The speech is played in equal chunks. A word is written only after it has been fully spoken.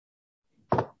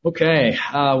Okay,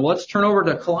 let's turn over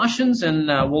to Colossians and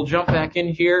we'll jump back in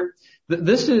here.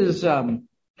 This is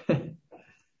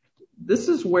this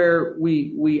is where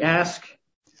we ask,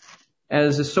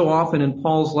 as is so often in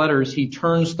Paul's letters, he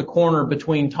turns the corner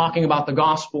between talking about the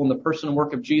gospel and the person and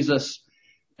work of Jesus,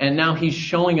 and now he's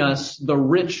showing us the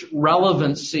rich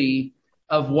relevancy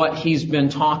of what he's been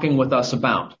talking with us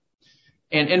about.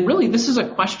 And really, this is a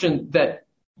question that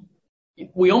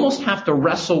we almost have to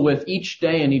wrestle with each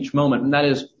day and each moment. And that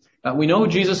is, we know who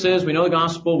Jesus is, we know the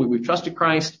gospel, we've trusted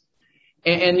Christ,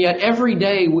 and yet every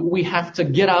day we have to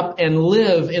get up and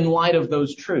live in light of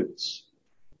those truths.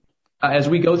 As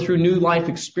we go through new life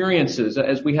experiences,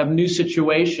 as we have new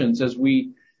situations, as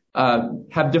we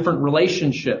have different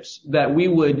relationships, that we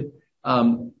would,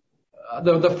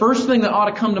 the first thing that ought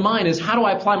to come to mind is, how do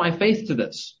I apply my faith to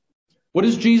this? What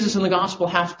does Jesus and the gospel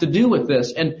have to do with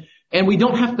this? And we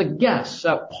don't have to guess.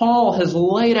 Paul has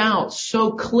laid out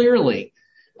so clearly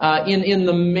in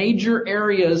the major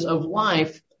areas of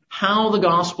life how the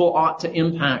gospel ought to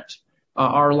impact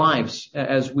our lives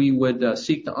as we would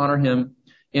seek to honor him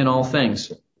in all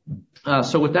things.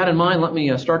 So with that in mind, let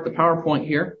me start the PowerPoint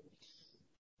here,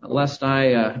 lest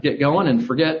I get going and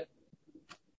forget.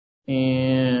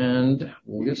 And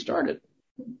we'll get started.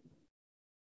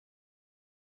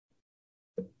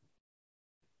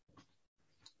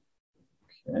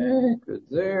 Okay, good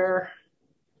there.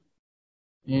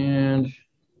 And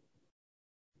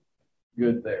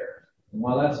good there. And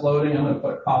while that's loading, I'm going to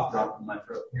put a cough drop in my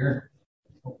throat here.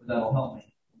 Hopefully that'll help me.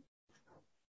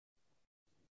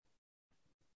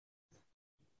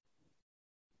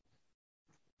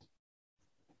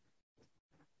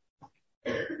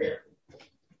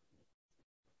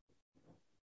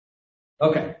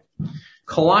 Okay.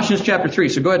 Colossians chapter 3.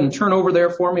 So go ahead and turn over there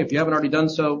for me if you haven't already done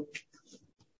so.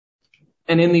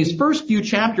 And in these first few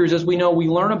chapters, as we know, we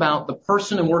learn about the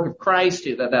person and work of Christ,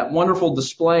 that wonderful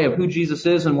display of who Jesus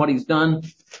is and what he's done.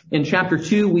 In chapter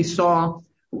 2, we saw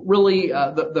really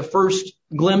the first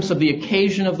glimpse of the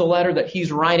occasion of the letter that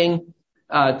he's writing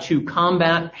to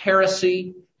combat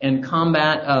heresy and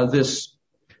combat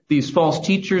these false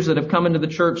teachers that have come into the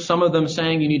church, some of them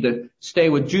saying you need to stay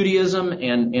with Judaism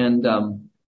and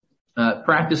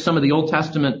practice some of the Old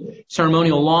Testament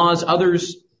ceremonial laws,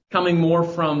 others coming more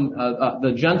from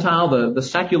the Gentile, the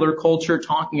secular culture,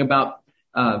 talking about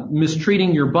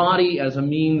mistreating your body as a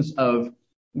means of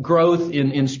growth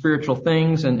in spiritual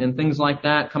things and things like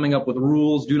that, coming up with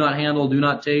rules, do not handle, do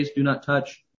not taste, do not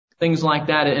touch, things like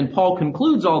that. And Paul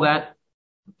concludes all that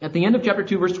at the end of chapter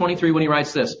 2, verse 23, when he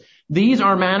writes this: "These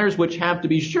are matters which have, to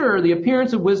be sure, the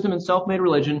appearance of wisdom and self-made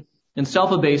religion and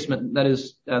self-abasement," that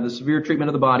is, the severe treatment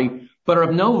of the body, "but are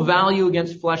of no value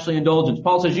against fleshly indulgence."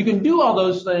 Paul says you can do all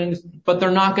those things, but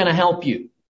they're not going to help you.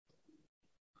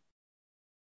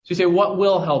 So you say, what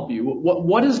will help you?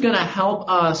 What is going to help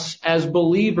us as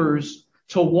believers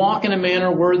to walk in a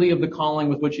manner worthy of the calling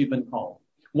with which you've been called?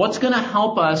 What's going to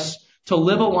help us to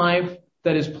live a life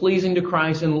that is pleasing to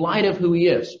Christ in light of who he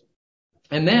is?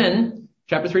 And then,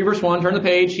 chapter 3, verse 1, turn the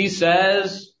page, he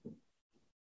says,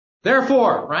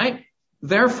 therefore, right?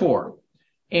 Therefore.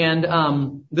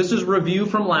 And this is review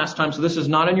from last time, so this is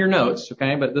not in your notes,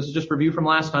 okay? But this is just review from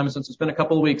last time since it's been a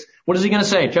couple of weeks. What is he going to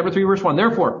say? Chapter 3, verse 1.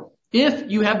 Therefore,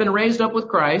 if you have been raised up with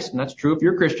Christ, and that's true if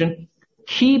you're a Christian,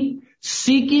 keep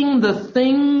seeking the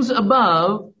things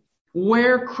above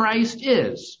where Christ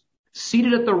is,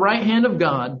 seated at the right hand of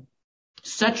God.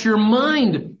 Set your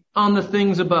mind on the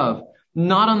things above,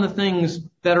 not on the things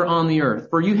that are on the earth.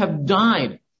 For you have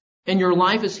died, and your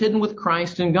life is hidden with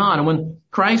Christ in God. And when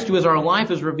Christ, who is our life,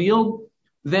 is revealed,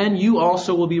 then you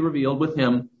also will be revealed with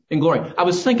him in glory. I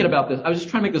was thinking about this. I was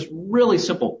just trying to make this really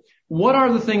simple. What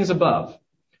are the things above?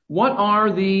 What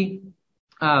are the,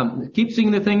 keep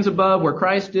seeing the things above where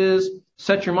Christ is,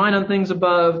 set your mind on things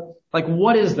above. Like,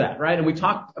 what is that, right? And we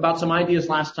talked about some ideas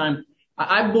last time.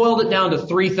 I boiled it down to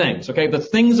three things, okay? The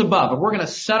things above. If we're going to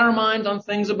set our minds on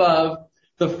things above,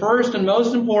 the first and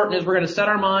most important is we're going to set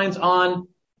our minds on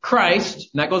Christ.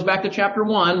 And that goes back to chapter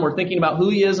 1. We're thinking about who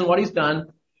he is and what he's done.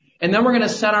 And then we're going to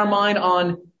set our mind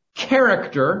on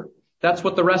character. That's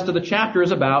what the rest of the chapter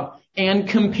is about. And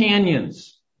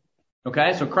companions.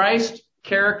 Okay? So Christ,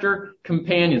 character,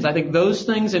 companions. I think those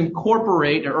things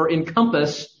incorporate or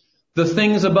encompass the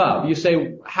things above. You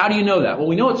say, how do you know that? Well,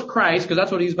 we know it's Christ because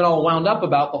that's what he's been all wound up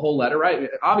about the whole letter, right?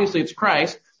 Obviously it's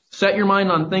Christ. Set your mind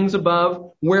on things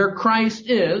above where Christ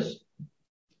is.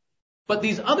 But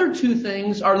these other two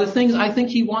things are the things I think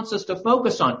he wants us to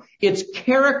focus on. It's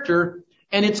character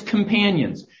and it's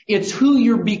companions. It's who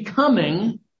you're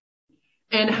becoming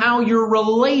and how you're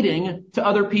relating to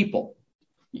other people.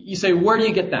 You say, where do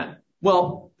you get that?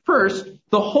 Well, first,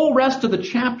 the whole rest of the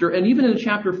chapter, and even in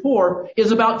chapter 4,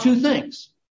 is about two things.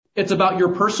 It's about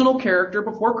your personal character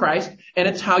before Christ, and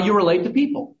it's how you relate to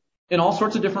people in all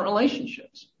sorts of different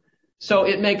relationships. So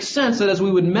it makes sense that as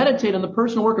we would meditate on the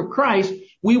personal work of Christ,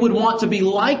 we would want to be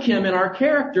like him in our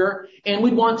character, and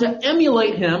we'd want to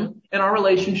emulate him in our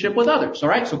relationship with others. All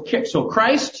right? So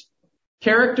Christ,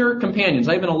 character, companions.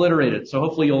 I even alliterated, so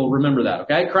hopefully you'll remember that.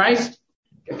 Okay? Christ,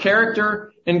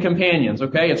 character, and companions.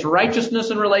 Okay? It's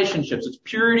righteousness in relationships. It's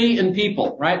purity in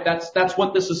people. Right? That's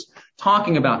what this is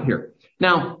talking about here.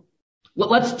 Now,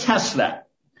 let's test that.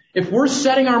 If we're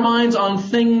setting our minds on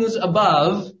things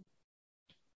above,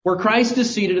 where Christ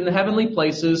is seated in the heavenly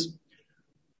places,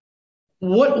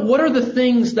 what are the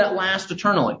things that last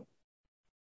eternally?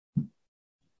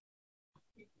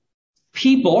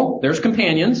 People, there's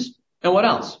companions, and what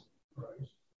else?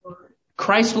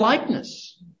 Christ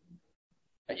likeness.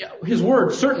 His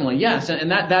word, certainly, yes, and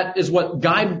that is what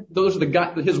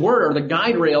his word are the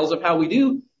guide rails of how we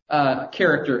do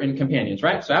character and companions,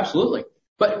 right? So absolutely.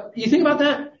 But you think about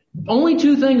that. Only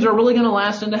two things are really going to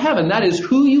last into heaven. That is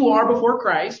who you are before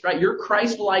Christ, right? Your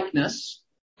Christ likeness.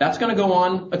 That's going to go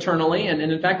on eternally. And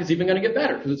in fact, it's even going to get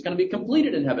better because it's going to be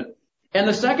completed in heaven. And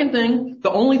the second thing,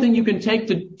 the only thing you can take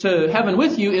to heaven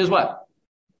with you is what?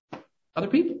 Other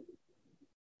people.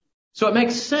 So it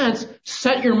makes sense.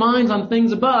 Set your minds on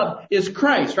things above is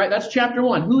Christ, right? That's chapter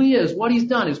 1. Who he is, what he's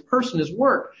done, his person, his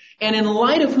work. And in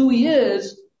light of who he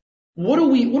is, what do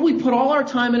we put all our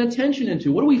time and attention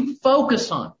into? What do we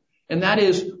focus on? And that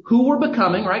is who we're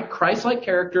becoming, right? Christ-like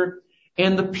character,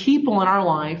 and the people in our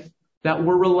life that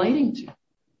we're relating to.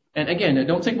 And again,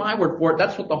 don't take my word for it.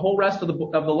 That's what the whole rest of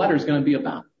the letter is going to be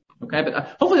about. Okay,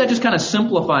 but hopefully that just kind of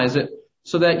simplifies it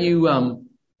so that you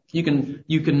can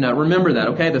remember that.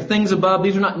 Okay, the things above,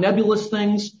 these are not nebulous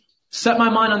things. Set my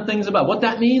mind on things above. What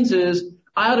that means is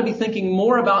I ought to be thinking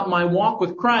more about my walk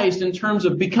with Christ in terms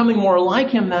of becoming more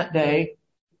like him that day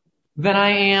than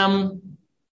I am,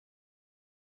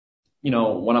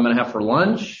 what I'm going to have for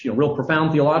lunch, real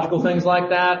profound theological things like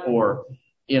that, or,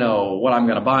 what I'm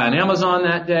going to buy on Amazon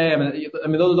that day. I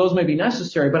mean, those may be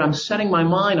necessary, but I'm setting my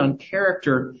mind on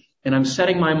character, and I'm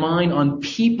setting my mind on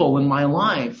people in my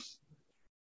life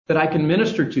that I can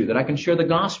minister to, that I can share the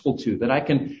gospel to, that I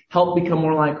can help become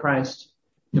more like Christ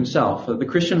himself. The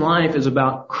Christian life is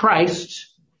about Christ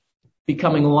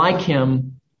becoming like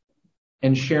him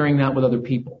and sharing that with other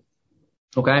people.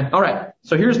 Okay? All right.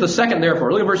 So here's the second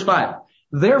therefore. Look at verse 5.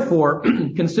 Therefore,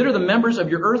 consider the members of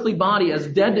your earthly body as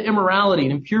dead to immorality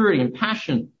and impurity and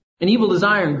passion and evil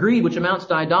desire and greed, which amounts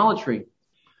to idolatry.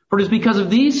 For it is because of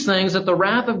these things that the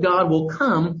wrath of God will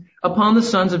come upon the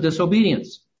sons of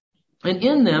disobedience. And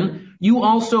in them you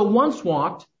also once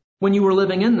walked when you were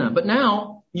living in them. But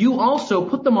now you also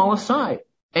put them all aside.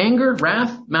 Anger,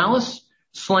 wrath, malice,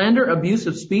 slander,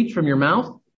 abusive speech from your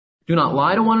mouth. Do not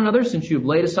lie to one another, since you have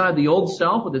laid aside the old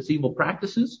self with its evil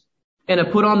practices, and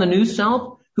have put on the new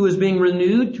self, who is being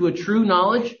renewed to a true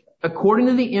knowledge according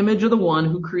to the image of the one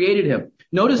who created him.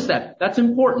 Notice that. That's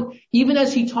important. Even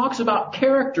as he talks about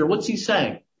character, what's he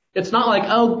saying? It's not like,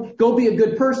 oh, go be a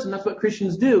good person. That's what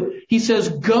Christians do. He says,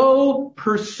 go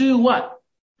pursue what?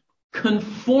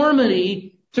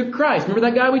 Conformity to Christ. Remember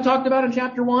that guy we talked about in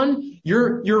chapter 1?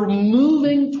 You're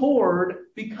moving toward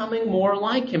becoming more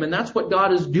like him. And that's what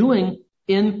God is doing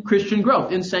in Christian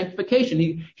growth, in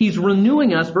sanctification. He's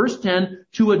renewing us, verse 10,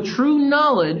 to a true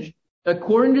knowledge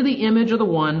according to the image of the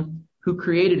one who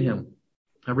created him.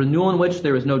 A renewal in which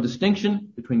there is no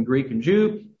distinction between Greek and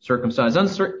Jew, circumcised,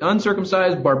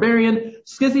 uncircumcised, barbarian,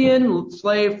 Scythian,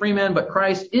 slave, free man, but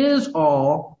Christ is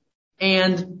all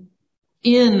and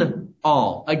in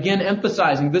all. Again,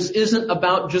 emphasizing this isn't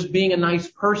about just being a nice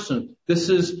person. This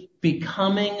is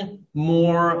becoming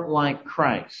more like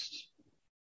Christ.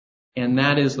 And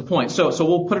that is the point. So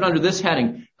we'll put it under this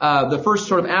heading. The first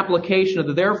sort of application of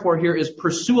the therefore here is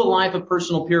pursue a life of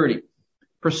personal purity.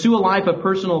 Pursue a life of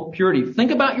personal purity.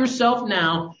 Think about yourself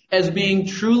now as being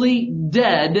truly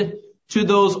dead to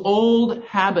those old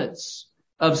habits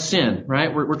of sin,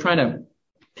 right? We're trying to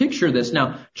picture this.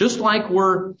 Now, just like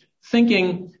we're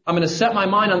thinking, I'm going to set my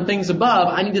mind on things above,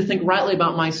 I need to think rightly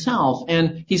about myself.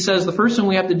 And he says the first thing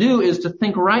we have to do is to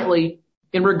think rightly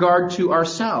in regard to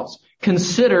ourselves.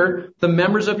 Consider the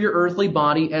members of your earthly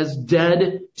body as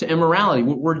dead to immorality.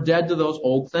 We're dead to those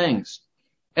old things.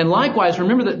 And likewise,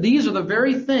 remember that these are the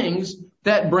very things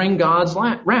that bring God's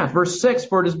wrath. Verse 6,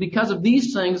 for it is because of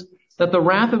these things that the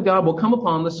wrath of God will come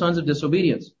upon the sons of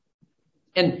disobedience.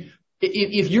 And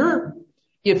if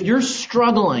you're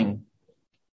struggling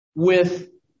with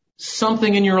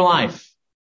something in your life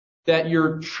that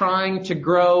you're trying to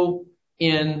grow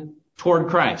in toward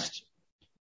Christ,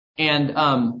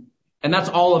 And that's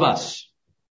all of us.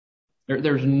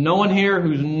 There's no one here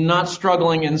who's not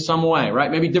struggling in some way,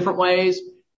 right? Maybe different ways,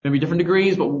 maybe different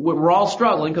degrees, but we're all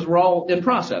struggling because we're all in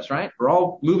process, right? We're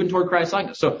all moving toward Christ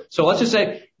likeness. So let's just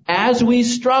say, as we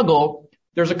struggle,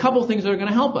 there's a couple things that are going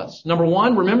to help us. Number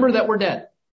one, remember that we're dead.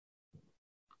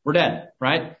 We're dead,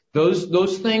 right?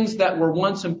 Those things that were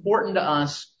once important to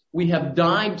us, we have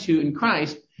died to in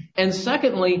Christ. And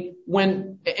secondly,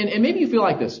 and maybe you feel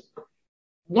like this.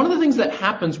 One of the things that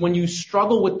happens when you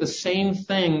struggle with the same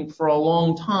thing for a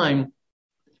long time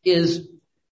is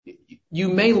you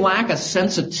may lack a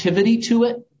sensitivity to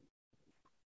it.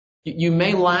 You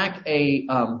may lack a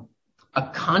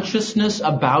consciousness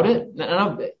about it.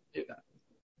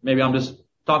 Maybe I'm just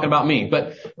talking about me,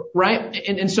 but right?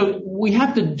 And so we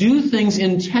have to do things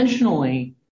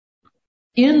intentionally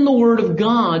in the Word of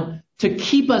God to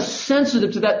keep us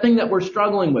sensitive to that thing that we're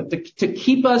struggling with, to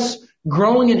keep us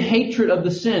growing in hatred of the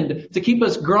sin, to keep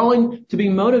us growing, to be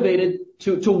motivated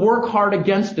to work hard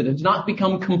against it and to not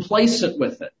become complacent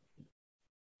with it.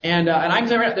 And I can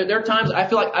say, there are times I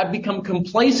feel like I've become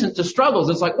complacent to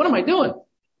struggles. It's like, what am I doing?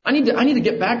 I need to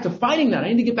get back to fighting that. I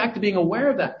need to get back to being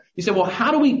aware of that. You say, well, how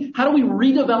do we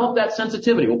redevelop that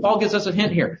sensitivity? Well, Paul gives us a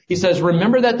hint here. He says,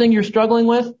 remember that thing you're struggling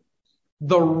with?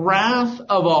 The wrath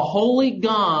of a holy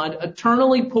God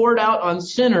eternally poured out on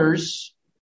sinners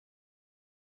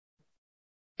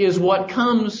is what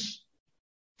comes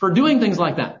for doing things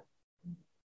like that.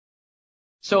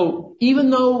 So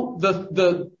even though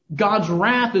the God's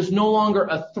wrath is no longer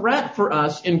a threat for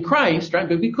us in Christ, right?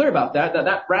 But be clear about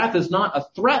that wrath is not a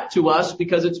threat to us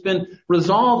because it's been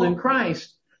resolved in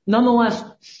Christ. Nonetheless,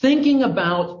 thinking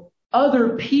about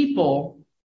other people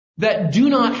that do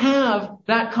not have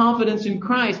that confidence in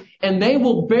Christ, and they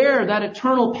will bear that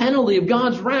eternal penalty of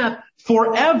God's wrath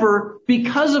forever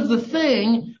because of the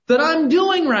thing that I'm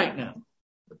doing right now.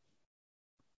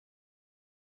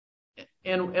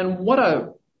 And what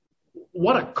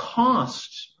a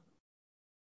cost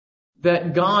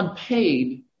that God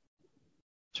paid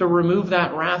to remove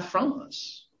that wrath from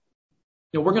us.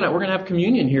 You know, we're gonna have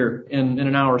communion here in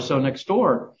an hour or so next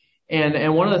door.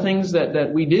 And one of the things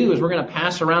that we do is we're going to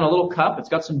pass around a little cup. It's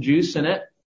got some juice in it.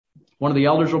 One of the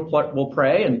elders will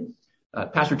pray, and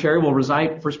Pastor Terry will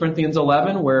recite 1 Corinthians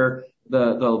 11, where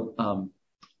the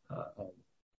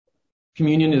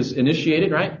communion is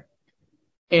initiated, right?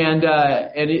 And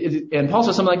Paul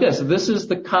says something like this: "This is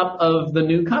the cup of the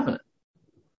new covenant."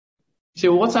 You say,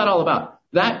 well, what's that all about?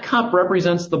 That cup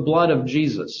represents the blood of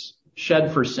Jesus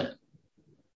shed for sin.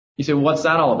 You say, well, what's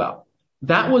that all about?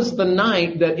 That was the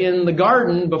night that in the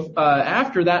garden,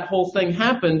 after that whole thing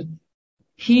happened,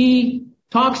 he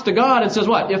talks to God and says,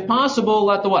 what? If possible,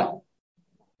 let the what?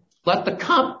 Let the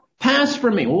cup pass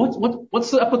from me. Well,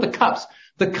 what's up with the cups?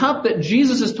 The cup that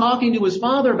Jesus is talking to his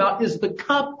Father about is the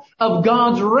cup of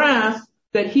God's wrath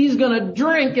that he's going to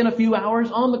drink in a few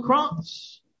hours on the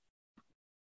cross.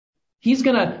 He's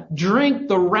going to drink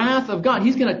the wrath of God.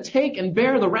 He's going to take and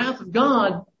bear the wrath of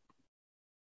God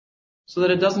so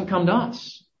that it doesn't come to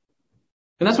us.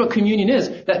 And that's what communion is.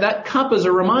 That cup is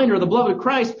a reminder of the blood of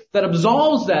Christ that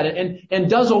absolves that and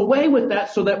does away with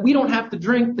that so that we don't have to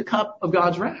drink the cup of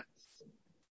God's wrath.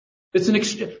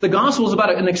 The gospel is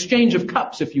about an exchange of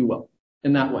cups, if you will,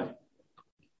 in that way.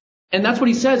 And that's what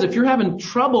he says. If you're having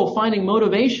trouble finding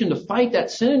motivation to fight that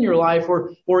sin in your life,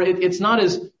 or it's not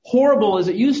as horrible as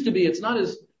it used to be, it's not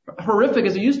as horrific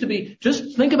as it used to be,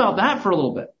 just think about that for a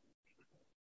little bit.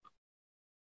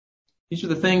 These are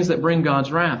the things that bring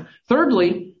God's wrath.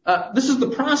 Thirdly, this is the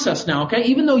process now, okay?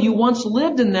 Even though you once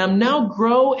lived in them, now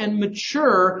grow and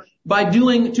mature by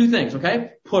doing two things,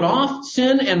 okay? Put off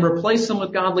sin and replace them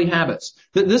with godly habits.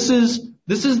 This is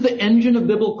the engine of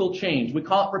biblical change. We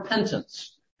call it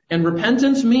repentance. And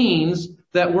repentance means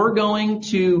that we're going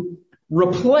to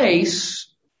replace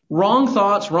wrong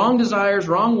thoughts, wrong desires,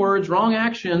 wrong words, wrong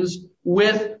actions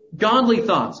with godly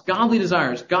thoughts, godly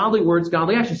desires, godly words,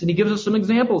 godly actions. And he gives us some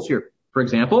examples here. For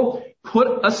example,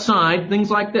 put aside things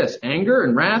like this: anger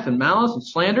and wrath and malice and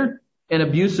slander and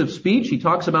abusive speech. He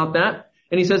talks about that.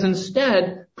 And he says,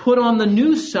 instead, put on the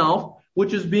new self,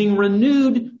 which is being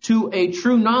renewed to a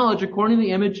true knowledge according to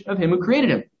the image of him who created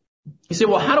him. You say,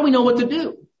 well, how do we know what to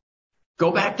do?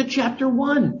 Go back to chapter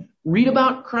 1. Read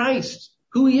about Christ,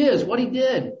 who he is, what he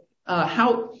did,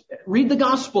 read the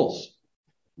Gospels.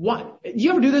 What? Do you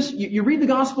ever do this? You read the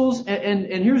Gospels and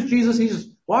here's Jesus. He's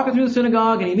walking through the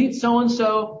synagogue and he meets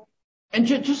so-and-so. And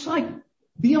just like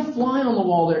be a fly on the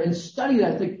wall there and study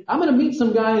that thing. I'm going to meet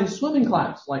some guy in swimming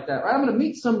class like that, right? I'm going to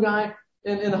meet some guy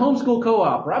in the homeschool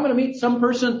co-op, or I'm going to meet some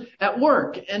person at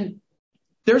work. And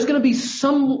there's going to be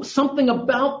something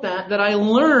about that I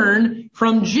learn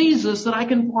from Jesus that I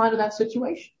can apply to that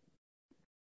situation.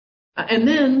 And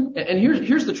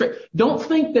here's the trick. Don't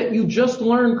think that you just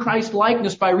learn Christ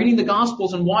likeness by reading the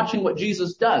Gospels and watching what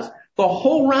Jesus does. The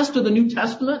whole rest of the New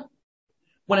Testament,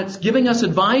 when it's giving us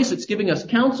advice, it's giving us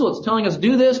counsel, it's telling us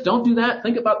do this, don't do that,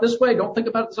 think about this way, don't think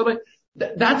about it this way.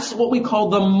 That's what we call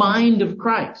the mind of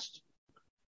Christ.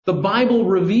 The Bible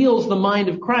reveals the mind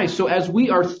of Christ. So as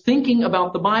we are thinking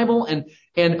about the Bible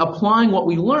and applying what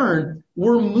we learn,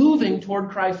 we're moving toward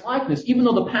Christ likeness, even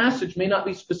though the passage may not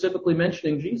be specifically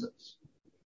mentioning Jesus.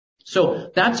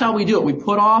 So that's how we do it. We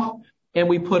put off and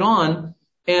we put on.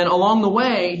 And along the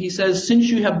way, he says, since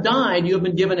you have died, you have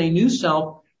been given a new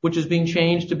self, which is being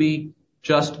changed to be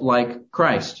just like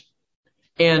Christ.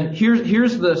 And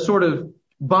here's the sort of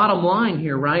bottom line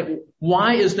here, right?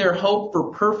 Why is there hope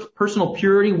for personal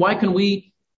purity? Why can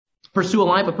we pursue a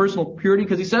life of personal purity?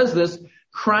 Because he says this,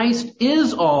 Christ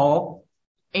is all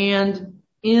and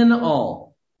in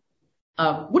all.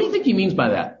 What do you think he means by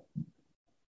that?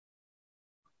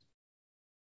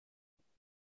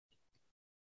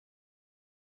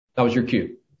 That was your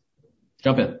cue.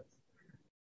 Jump in.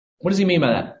 What does he mean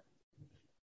by that?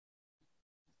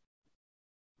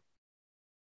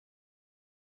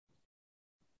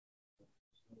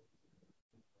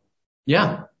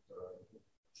 Yeah.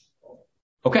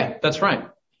 Okay, that's right.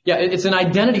 Yeah, it's an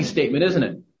identity statement, isn't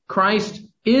it? Christ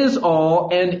is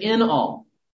all and in all.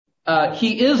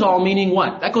 He is all meaning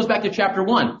what? That goes back to chapter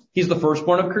 1. He's the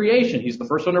firstborn of creation. He's the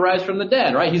first one to rise from the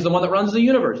dead, right? He's the one that runs the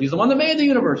universe. He's the one that made the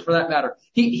universe, for that matter.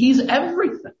 He's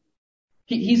everything.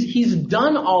 He's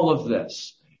done all of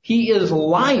this. He is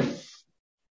life.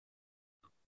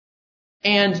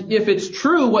 And if it's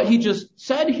true what he just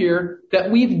said here, that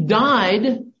we've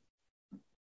died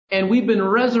and we've been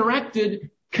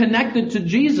resurrected, connected to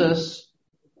Jesus,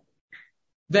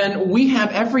 then we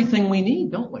have everything we need,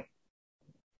 don't we?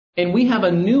 And we have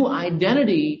a new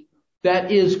identity that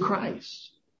is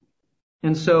Christ.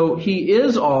 And so he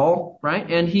is all, right?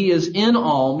 And he is in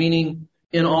all, meaning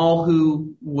in all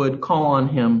who would call on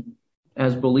him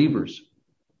as believers.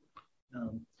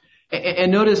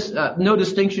 And notice, no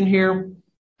distinction here.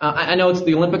 I know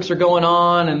the Olympics are going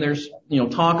on and there's,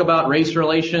 talk about race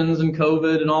relations and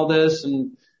COVID and all this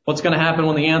and what's going to happen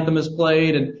when the anthem is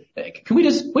played. And can we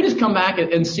just come back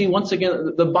and see once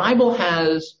again, the Bible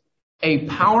has a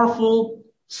powerful,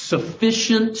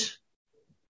 sufficient,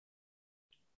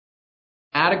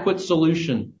 adequate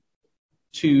solution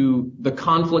to the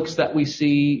conflicts that we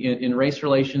see in race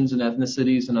relations and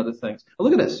ethnicities and other things. But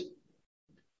look at this.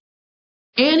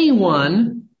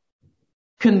 Anyone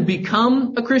can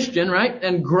become a Christian, right?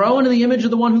 And grow into the image of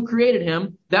the one who created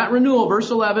him. That renewal, verse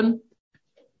 11,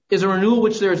 is a renewal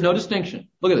which there is no distinction.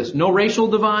 Look at this. No racial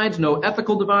divides, no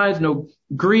ethical divides, no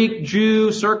Greek,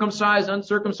 Jew, circumcised,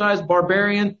 uncircumcised,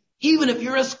 barbarian, even if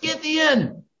you're a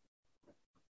Scythian.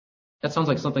 That sounds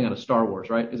like something out of Star Wars,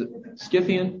 right? Is it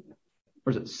Scythian?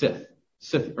 Or is it Sith?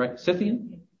 Sith, right?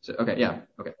 Scythian? Okay, yeah.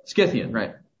 Okay. Scythian,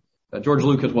 right. George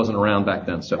Lucas wasn't around back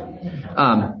then, so.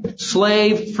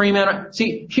 Slave, free man.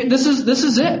 See, this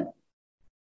is it.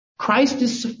 Christ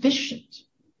is sufficient.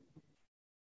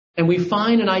 And we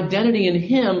find an identity in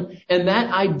him, and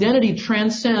that identity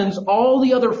transcends all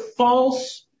the other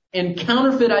false and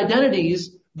counterfeit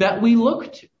identities that we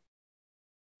look to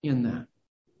in that.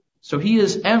 So he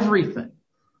is everything.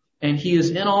 And he is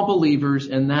in all believers,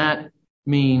 and that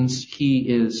means he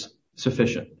is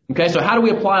sufficient. Okay, so how do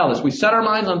we apply all this? We set our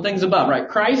minds on things above, right?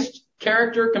 Christ,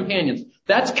 character, companions.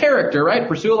 That's character, right?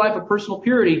 Pursue a life of personal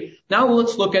purity. Now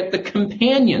let's look at the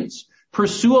companions.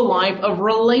 Pursue a life of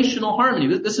relational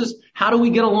harmony. This is how do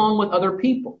we get along with other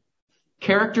people?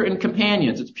 Character and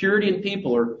companions. It's purity in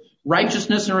people, or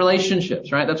righteousness in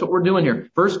relationships, right? That's what we're doing here.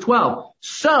 Verse 12.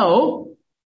 So,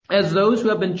 as those who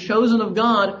have been chosen of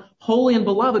God, holy and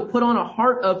beloved, put on a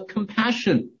heart of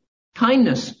compassion,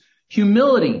 kindness,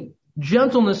 humility,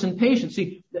 gentleness, and patience.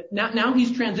 See, now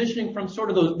he's transitioning from sort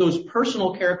of those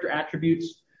personal character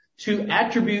attributes to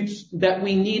attributes that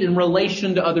we need in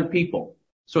relation to other people.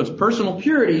 So it's personal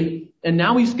purity, and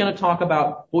now he's going to talk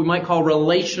about what we might call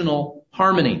relational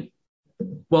harmony.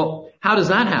 Well, how does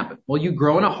that happen? Well, you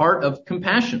grow in a heart of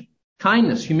compassion,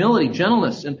 kindness, humility,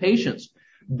 gentleness, and patience,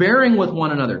 bearing with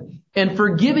one another, and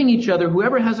forgiving each other.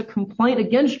 Whoever has a complaint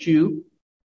against you,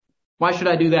 why should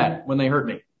I do that when they hurt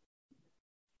me?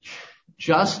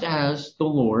 Just as the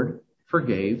Lord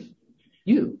forgave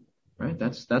you, right?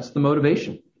 That's the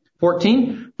motivation.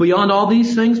 14, beyond all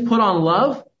these things, put on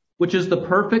love, which is the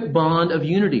perfect bond of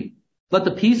unity. Let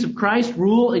the peace of Christ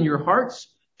rule in your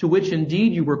hearts, to which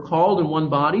indeed you were called in one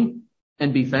body,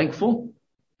 and be thankful.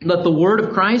 Let the word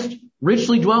of Christ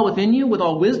richly dwell within you with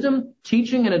all wisdom,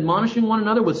 teaching and admonishing one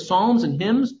another with psalms and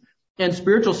hymns and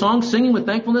spiritual songs, singing with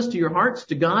thankfulness to your hearts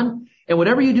to God. And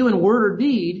whatever you do in word or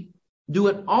deed, do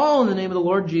it all in the name of the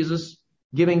Lord Jesus,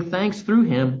 giving thanks through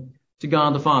him to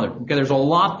God the Father. Okay, there's a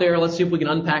lot there. Let's see if we can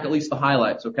unpack at least the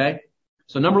highlights, okay?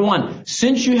 So number one,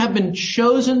 since you have been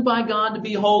chosen by God to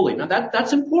be holy. Now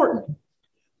that's important.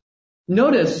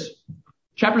 Notice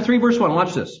chapter 3, verse 1.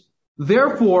 Watch this.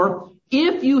 Therefore,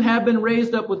 if you have been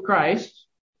raised up with Christ,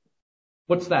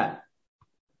 what's that?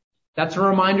 That's a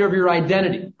reminder of your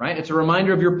identity, right? It's a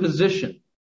reminder of your position.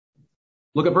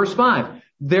 Look at verse 5.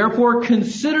 Therefore,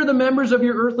 consider the members of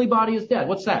your earthly body as dead.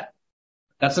 What's that?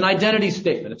 That's an identity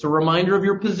statement. It's a reminder of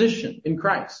your position in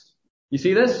Christ. You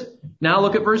see this? Now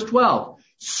look at verse 12.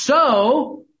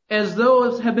 So, as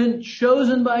those have been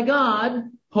chosen by God,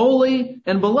 holy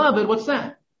and beloved, what's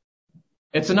that?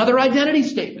 It's another identity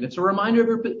statement. It's a reminder of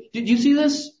your... Did you see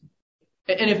this?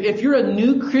 And if you're a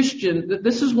new Christian,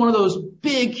 this is one of those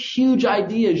big, huge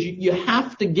ideas you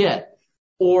have to get,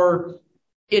 or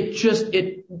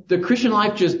the Christian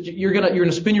life you're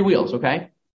gonna spin your wheels,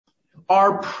 okay?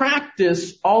 Our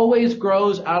practice always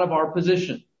grows out of our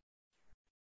position.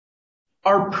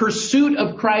 Our pursuit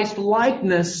of Christ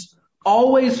likeness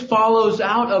always follows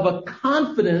out of a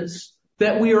confidence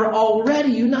that we are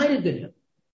already united to him.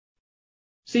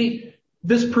 See,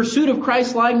 this pursuit of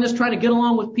Christ likeness, trying to get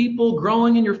along with people,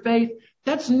 growing in your faith,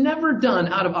 that's never done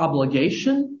out of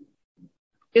obligation.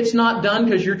 It's not done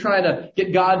because you're trying to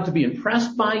get God to be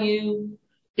impressed by you.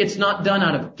 It's not done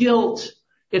out of guilt.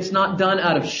 It's not done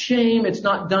out of shame. It's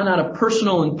not done out of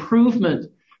personal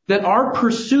improvement. That our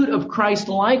pursuit of Christ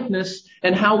likeness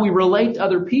and how we relate to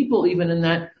other people, even in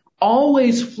that,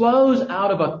 always flows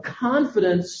out of a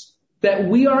confidence that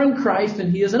we are in Christ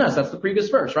and he is in us. That's the previous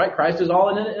verse, right? Christ is all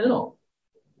in it and in all.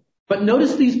 But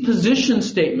notice these position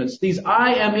statements, these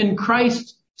I am in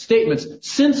Christ statements,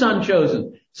 since I'm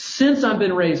chosen, since I've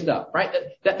been raised up, right?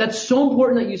 That's so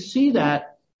important that you see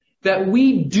that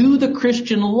we do the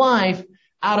Christian life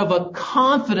out of a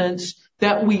confidence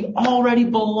that we already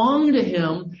belong to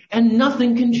him and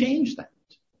nothing can change that.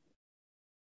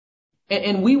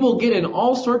 And we will get in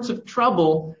all sorts of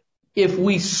trouble if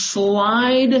we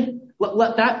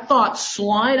let that thought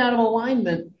slide out of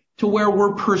alignment to where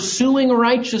we're pursuing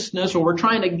righteousness or we're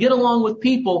trying to get along with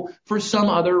people for some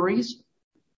other reason.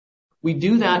 We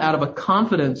do that out of a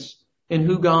confidence in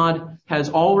who God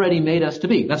has already made us to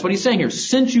be. That's what he's saying here.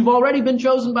 Since you've already been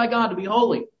chosen by God to be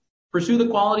holy, pursue the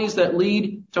qualities that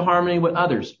lead to harmony with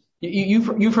others.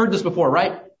 You've heard this before,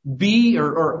 right? Be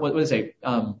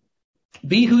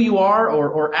be who you are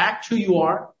or act who you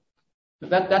are.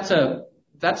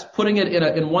 That's putting it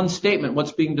in one statement,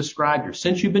 what's being described here.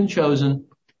 Since you've been chosen,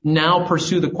 now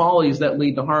pursue the qualities that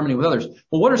lead to harmony with others.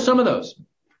 Well, what are some of those?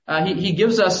 He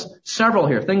gives us several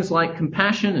here. Things like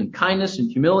compassion and kindness and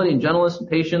humility and gentleness and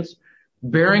patience,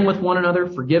 bearing with one another,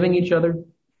 forgiving each other.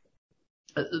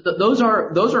 Those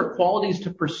are qualities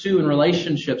to pursue in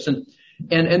relationships. And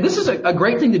this is a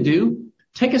great thing to do.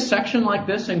 Take a section like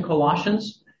this in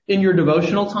Colossians in your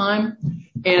devotional time.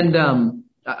 And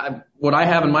what I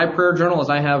have in my prayer journal is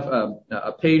I have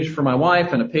a page for my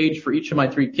wife and a page for each of my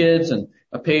 3 kids and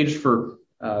a page for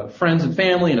friends and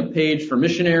family and a page for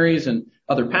missionaries and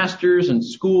other pastors and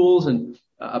schools and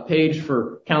a page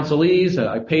for counselees,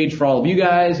 a page for all of you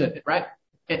guys, right?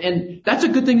 And that's a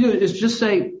good thing to do, is just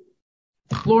say,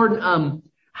 Lord,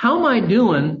 how am I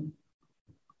doing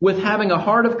with having a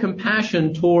heart of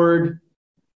compassion toward,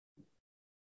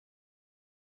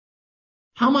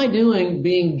 how am I doing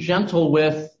being gentle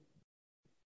with,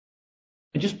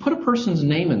 and just put a person's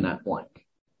name in that blank.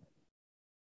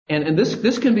 And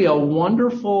this can be a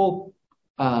wonderful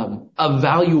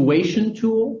evaluation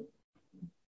tool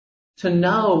to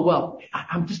know, well,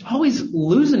 I'm just always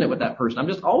losing it with that person. I'm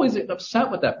just always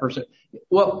upset with that person.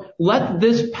 Well, let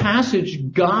this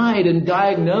passage guide and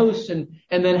diagnose and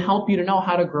then help you to know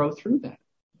how to grow through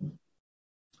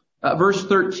that. Verse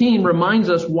 13 reminds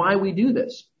us why we do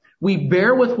this. We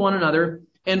bear with one another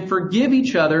and forgive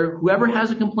each other, whoever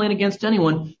has a complaint against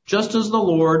anyone, just as the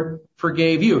Lord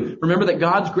forgave you. Remember that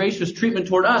God's gracious treatment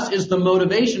toward us is the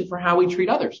motivation for how we treat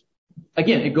others.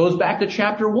 Again, it goes back to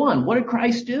chapter 1. What did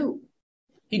Christ do?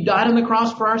 He died on the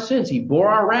cross for our sins. He bore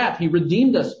our wrath. He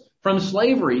redeemed us from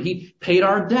slavery. He paid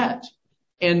our debt.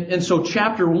 And so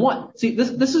chapter 1, see,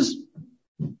 this is,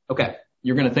 okay,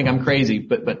 you're going to think I'm crazy,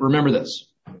 but remember this.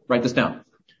 Write this down.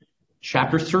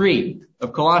 Chapter 3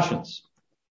 of Colossians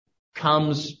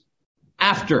comes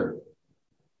after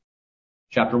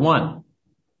chapter 1.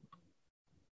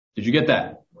 Did you get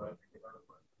that?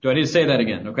 Do I need to say that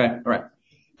again? Okay. All right.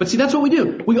 But see, that's what we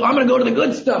do. I'm going to go to the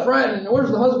good stuff, right? And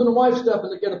where's the husband and wife stuff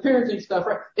and the parenting stuff,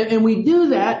 right? And we do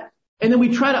that, and then we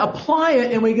try to apply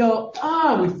it, and we go,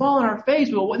 we fall on our face.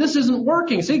 Well, this isn't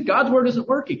working. See, God's word isn't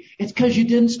working. It's because you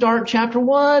didn't start chapter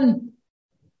 1.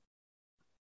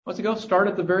 What's it go? Start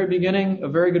at the very beginning. A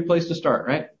very good place to start,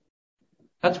 right?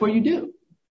 That's what you do.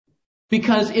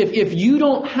 Because if you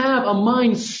don't have a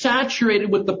mind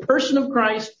saturated with the person of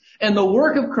Christ and the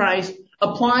work of Christ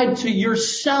applied to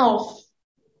yourself,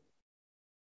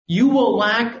 you will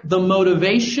lack the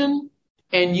motivation,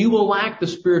 and you will lack the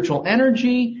spiritual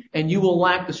energy, and you will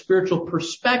lack the spiritual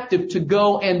perspective to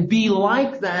go and be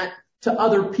like that to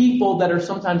other people that are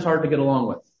sometimes hard to get along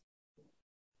with.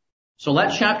 So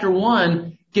let chapter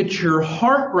 1 get your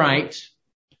heart right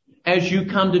as you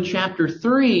come to chapter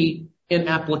 3 in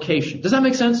application. Does that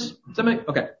make sense?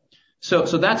 Okay. So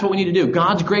that's what we need to do.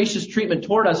 God's gracious treatment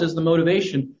toward us is the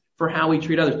motivation for how we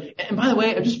treat others. And by the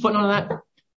way, I'm just putting on that.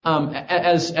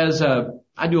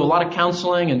 I do a lot of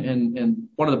counseling, and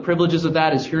one of the privileges of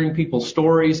that is hearing people's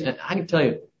stories. And I can tell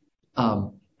you,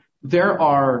 there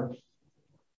are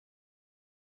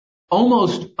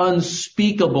almost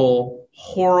unspeakable,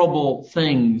 horrible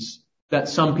things that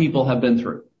some people have been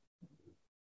through.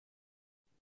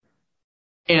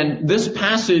 And this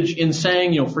passage in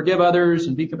saying, forgive others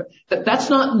and be compassionate, that's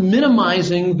not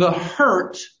minimizing the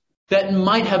hurt that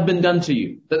might have been done to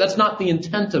you. That's not the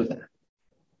intent of that.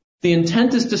 The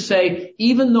intent is to say,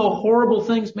 even though horrible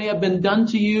things may have been done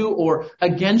to you or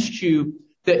against you,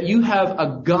 that you have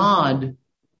a God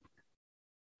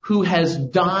who has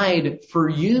died for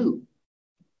you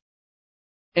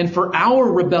and for our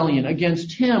rebellion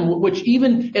against Him, which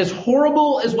even as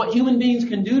horrible as what human beings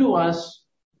can do to us,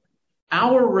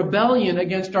 our rebellion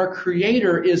against our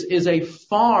Creator is a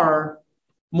far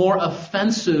more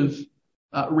offensive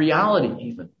reality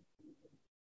even.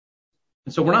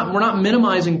 And so we're not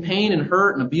minimizing pain and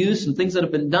hurt and abuse and things that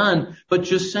have been done, but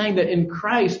just saying that in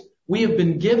Christ we have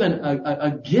been given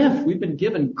a gift. We've been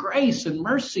given grace and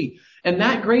mercy. And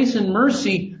that grace and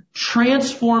mercy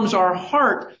transforms our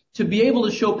heart to be able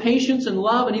to show patience and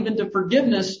love and even to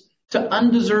forgiveness to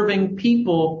undeserving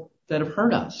people that have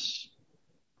hurt us,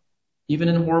 even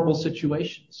in horrible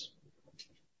situations.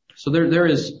 So there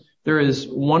is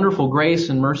wonderful grace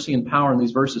and mercy and power in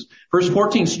these verses. Verse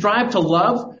 14, strive to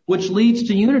love, which leads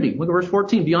to unity. Look at verse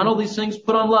 14. Beyond all these things,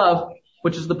 put on love,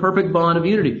 which is the perfect bond of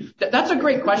unity. That's a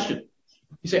great question.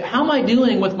 You say, how am I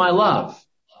doing with my love?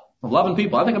 I'm loving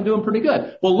people. I think I'm doing pretty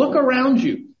good. Well, look around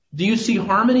you. Do you see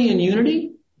harmony and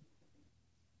unity?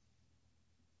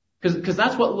 Because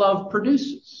that's what love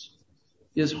produces,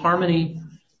 is harmony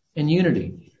and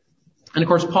unity. And of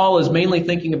course, Paul is mainly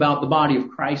thinking about the body of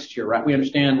Christ here, right? We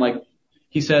understand, like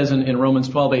he says in Romans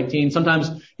 12:18, sometimes,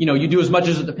 you do as much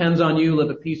as it depends on you, live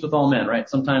at peace with all men, right?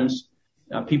 Sometimes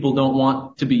people don't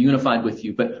want to be unified with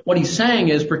you. But what he's saying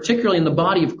is, particularly in the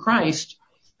body of Christ,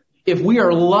 if we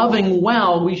are loving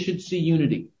well, we should see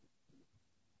unity.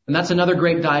 And that's another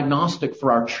great diagnostic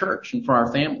for our church and for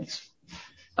our families.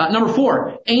 Number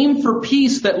 4, aim for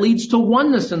peace that leads to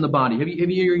oneness in the body. Have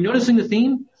you noticing the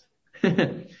theme?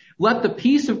 Let the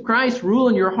peace of Christ rule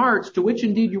in your hearts, to which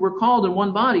indeed you were called in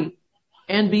one body,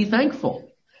 and be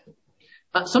thankful.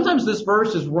 Sometimes this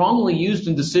verse is wrongly used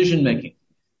in decision making.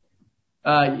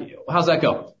 How's that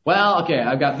go? Well, okay,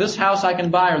 I've got this house I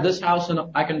can buy or this house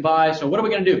I can buy. So what are we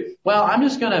going to do? Well,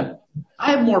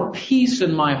 I have more peace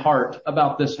in my heart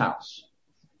about this house.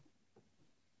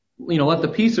 Let the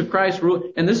peace of Christ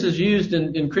rule. And this is used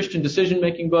in Christian decision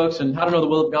making books and How to Know the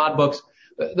Will of God books.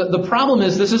 The problem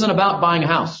is this isn't about buying a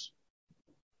house.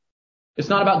 It's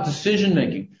not about decision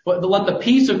making. But let the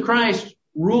peace of Christ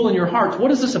rule in your hearts.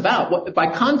 What is this about?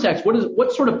 By context,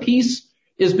 what sort of peace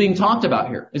is being talked about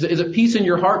here? Is it peace in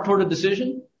your heart toward a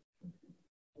decision?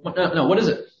 No, what is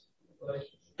it?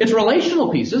 It's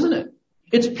relational peace, isn't it?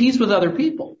 It's peace with other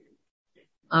people.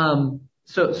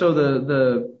 So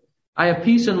I have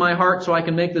peace in my heart so I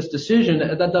can make this decision.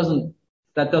 That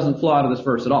doesn't flow out of this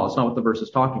verse at all. It's not what the verse is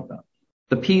talking about.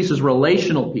 The peace is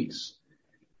relational peace.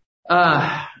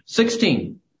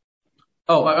 16.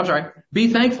 Oh, I'm sorry. Be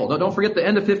thankful. Don't forget the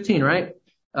end of 15, right?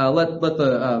 Let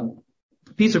the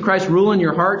peace of Christ rule in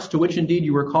your hearts, to which indeed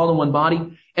you were called in one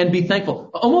body, and be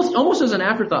thankful. Almost as an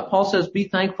afterthought, Paul says be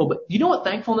thankful. But you know what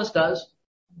thankfulness does?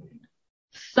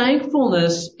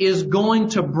 Thankfulness is going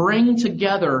to bring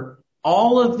together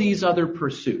all of these other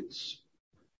pursuits.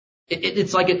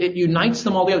 It's like it unites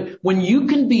them all together. When you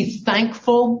can be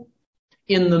thankful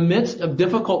in the midst of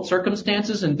difficult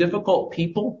circumstances and difficult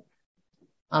people,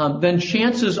 then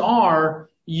chances are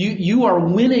you are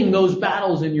winning those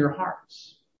battles in your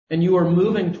hearts, and you are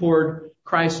moving toward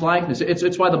Christ-likeness.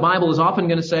 It's why the Bible is often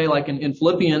going to say, like in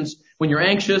Philippians, when you're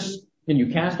anxious and you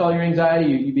cast all your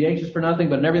anxiety, you be anxious for nothing,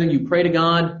 but in everything you pray to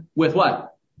God with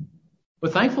what?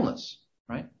 With thankfulness,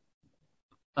 right?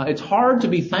 It's hard to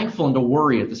be thankful and to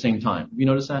worry at the same time. Have you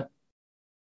noticed that?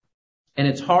 And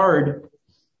it's hard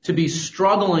to be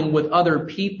struggling with other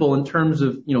people in terms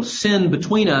of, sin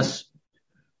between us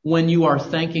when you are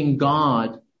thanking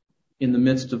God in the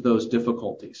midst of those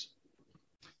difficulties.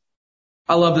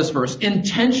 I love this verse.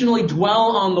 Intentionally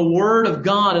dwell on the word of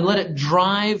God and let it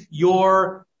drive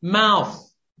your mouth.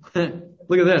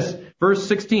 Look at this. Verse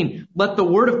 16. Let the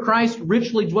word of Christ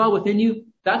richly dwell within you.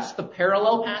 That's the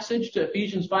parallel passage to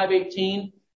Ephesians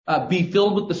 5:18. Be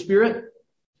filled with the Spirit.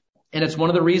 And it's one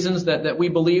of the reasons that we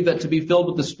believe that to be filled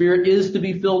with the Spirit is to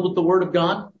be filled with the Word of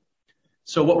God.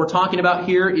 So what we're talking about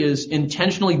here is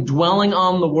intentionally dwelling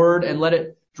on the Word and let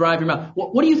it drive your mouth.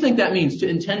 What do you think that means, to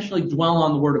intentionally dwell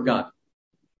on the Word of God?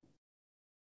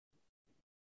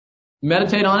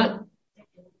 Meditate on it?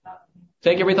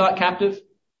 Take every thought captive?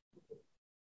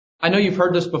 I know you've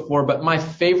heard this before, but my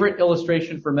favorite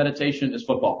illustration for meditation is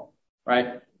football,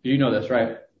 right? You know this,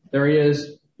 right? There he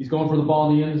is. He's going for the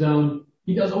ball in the end zone.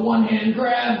 He does a one-hand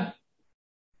grab.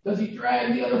 Does he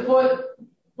drag the other foot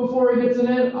before he gets it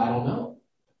in? I don't know.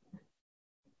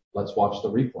 Let's watch the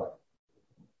replay.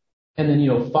 And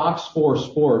then, Fox 4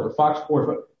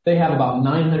 they have about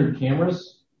 900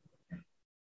 cameras.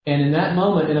 And in that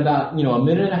moment, in about, a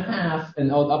minute and a half,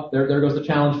 and up there goes the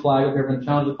challenge flag up here, we're going to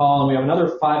challenge the call, and we have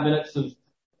another 5 minutes of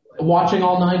watching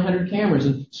all 900 cameras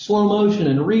in slow motion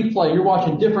and replay. You're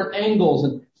watching different angles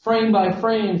and frame by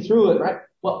frame through it, right?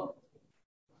 Well,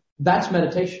 that's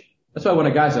meditation. That's why when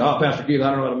a guy says, "Oh, Pastor Keith, I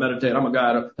don't know how to meditate. I'm a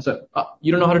guy." I said,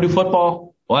 "You don't know how to do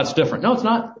football? Well, that's different." No, it's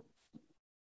not.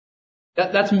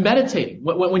 That's meditating.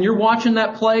 When you're watching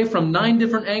that play from 9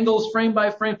 different angles, frame by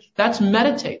frame, that's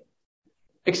meditating.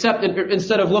 Except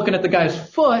instead of looking at the guy's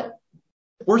foot,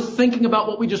 we're thinking about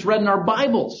what we just read in our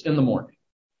Bibles in the morning.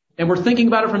 And we're thinking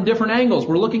about it from different angles.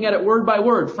 We're looking at it word by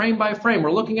word, frame by frame.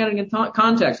 We're looking at it in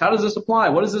context. How does this apply?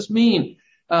 What does this mean?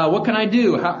 What can I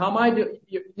do? How am I doing?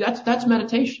 That's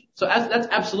meditation. So that's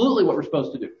absolutely what we're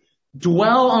supposed to do.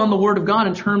 Dwell on the Word of God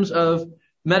in terms of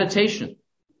meditation.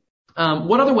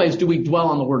 What other ways do we dwell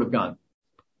on the Word of God?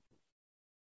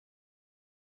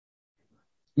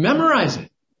 Memorize it.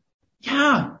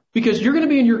 Yeah, because you're going to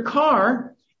be in your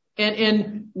car,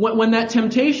 and when that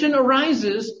temptation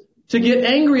arises to get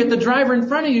angry at the driver in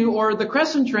front of you or the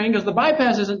Crescent train because the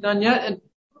bypass isn't done yet, and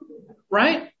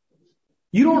right?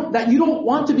 You don't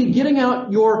want to be getting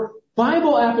out your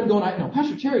Bible app and going,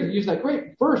 Pastor Terry used that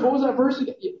great verse. What was that verse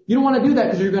again? You don't want to do that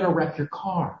because you're going to wreck your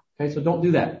car. Okay, so don't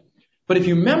do that. But if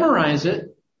you memorize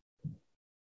it,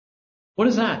 what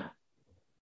is that?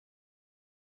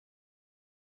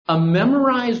 A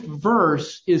memorized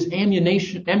verse is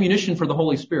ammunition for the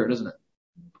Holy Spirit, isn't it?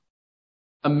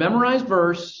 A memorized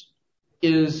verse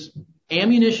is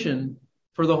ammunition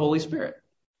for the Holy Spirit.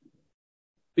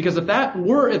 Because if that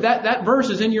verse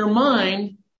is in your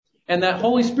mind, and that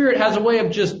Holy Spirit has a way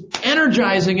of just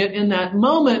energizing it in that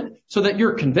moment so that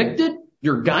you're convicted,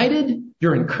 you're guided,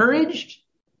 you're encouraged.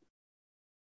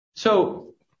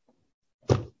 So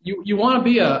you want to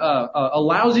be a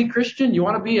lousy Christian? You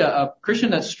want to be a Christian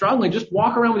that's struggling? Just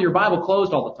walk around with your Bible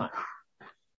closed all the time.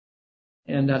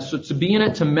 And so to be in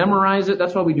it, to memorize it,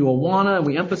 that's why we do Awana, and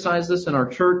we emphasize this in our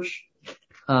church.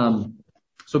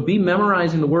 So be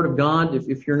memorizing the Word of God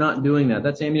if you're not doing that.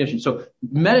 That's ammunition. So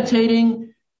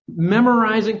meditating,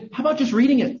 memorizing. How about just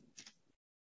reading it?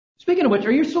 Speaking of which,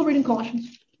 are you still reading Colossians?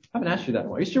 I haven't asked you that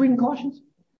one. Are you still reading Colossians?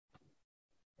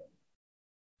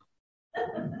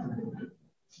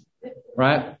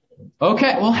 Right?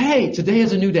 Okay. Well, hey, today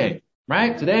is a new day.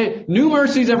 Right? Today, new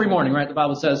mercies every morning, right? The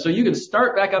Bible says. So you can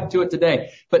start back up to it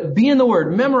today. But be in the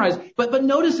Word, memorize. But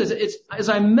notice this. It's as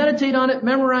I meditate on it,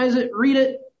 memorize it, read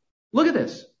it. Look at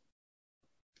this.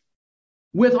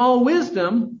 With all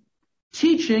wisdom,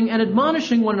 teaching and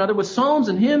admonishing one another with psalms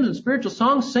and hymns and spiritual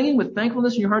songs, singing with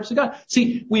thankfulness in your hearts to God.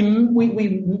 See, we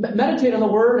meditate on the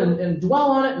Word and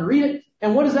dwell on it and read it.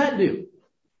 And what does that do?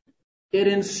 It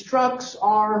instructs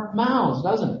our mouths,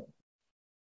 doesn't it?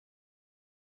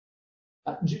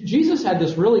 Jesus had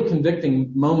this really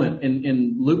convicting moment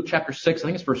in Luke chapter 6, I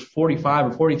think it's verse 45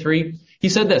 or 43. He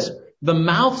said this, the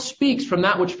mouth speaks from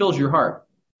that which fills your heart.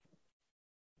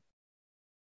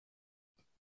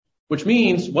 Which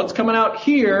means what's coming out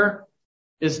here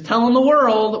is telling the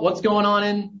world what's going on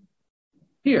in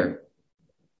here.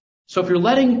 So if you're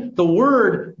letting the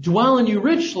Word dwell in you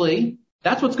richly,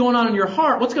 that's what's going on in your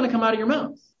heart. What's going to come out of your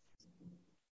mouth?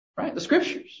 Right? The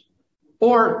Scriptures.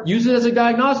 Or use it as a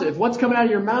diagnostic. If what's coming out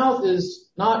of your mouth is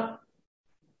not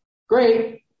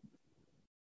Great.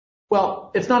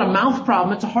 Well, it's not a mouth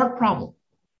problem, it's a heart problem,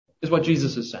 is what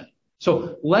Jesus is saying.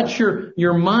 So let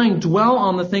your mind dwell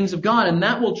on the things of God, and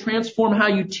that will transform how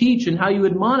you teach and how you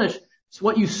admonish. It's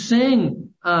what you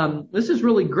sing. This is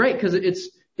really great because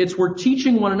it's we're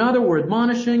teaching one another, we're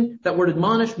admonishing. That word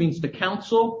admonish means to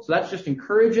counsel. So that's just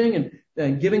encouraging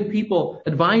and giving people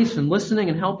advice and listening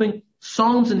and helping.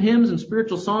 Psalms and hymns and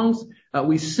spiritual songs.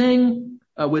 We sing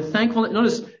with thankfulness.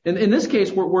 Notice in this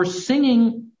case, we're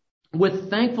singing with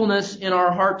thankfulness in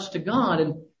our hearts to God.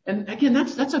 And again,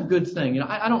 that's a good thing. You know,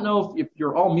 I don't know if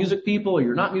you're all music people or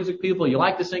you're not music people, you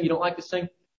like to sing, you don't like to sing.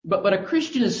 But a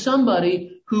Christian is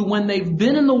somebody who, when they've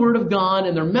been in the Word of God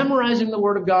and they're memorizing the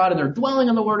Word of God and they're dwelling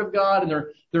on the Word of God and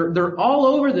they're all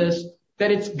over this,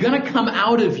 that it's gonna come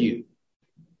out of you.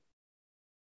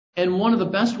 And one of the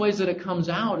best ways that it comes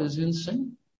out is in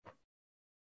singing.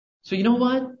 So you know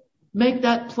what? Make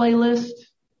that playlist,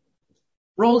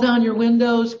 roll down your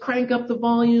windows, crank up the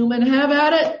volume, and have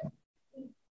at it.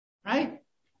 Right?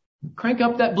 Crank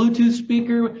up that Bluetooth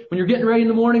speaker when you're getting ready in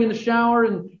the morning in the shower,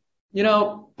 and you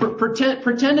know,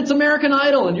 pretend it's American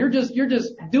Idol, and you're just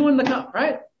doing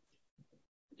right?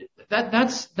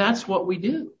 That's what we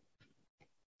do.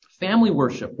 Family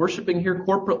worship, worshiping here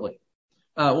corporately.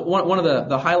 One of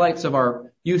the highlights of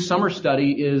our youth summer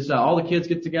study is all the kids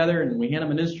get together and we hand them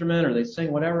an instrument or they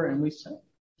sing whatever and we sing.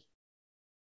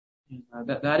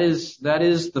 That is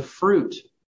the fruit,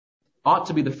 ought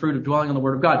to be the fruit of dwelling on the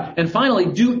Word of God. And finally,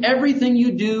 do everything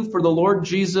you do for the Lord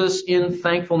Jesus in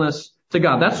thankfulness to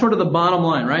God. That's sort of the bottom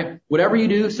line, right? Whatever you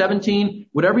do, 17,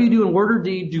 whatever you do in word or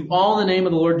deed, do all in the name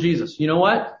of the Lord Jesus. You know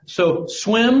what? So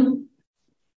swim.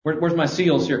 Where's my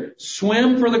seals here?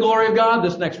 Swim for the glory of God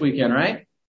this next weekend, right?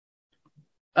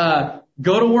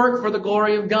 Go to work for the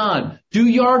glory of God. Do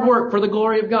yard work for the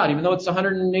glory of God, even though it's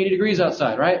 180 degrees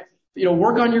outside, right? You know,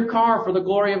 work on your car for the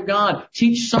glory of God.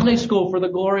 Teach Sunday school for the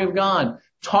glory of God.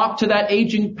 Talk to that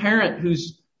aging parent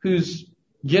who's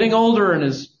getting older and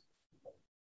is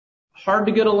hard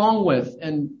to get along with,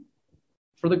 and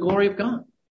for the glory of God.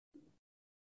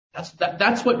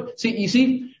 That's what, you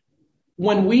see,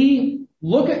 when we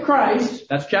look at Christ,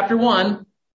 that's chapter 1,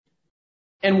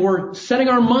 and we're setting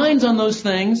our minds on those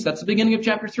things, that's the beginning of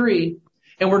chapter 3,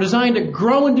 and we're designed to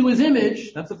grow into His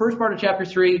image, that's the first part of chapter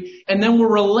 3, and then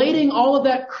we're relating all of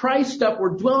that Christ stuff,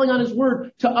 we're dwelling on His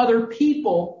Word to other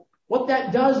people. What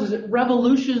that does is it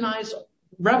revolutionizes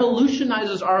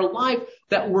our life,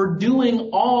 that we're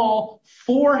doing all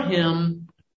for Him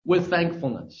with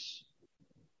thankfulness.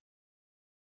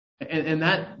 And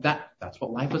that's what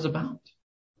life is about.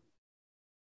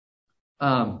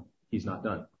 He's not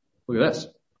done. Look at this.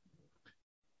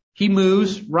 He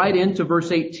moves right into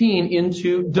verse 18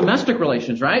 into domestic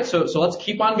relations, right? So let's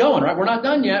keep on going, right? We're not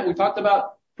done yet. We talked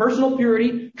about personal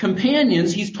purity,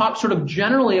 companions. He's talked sort of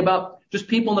generally about just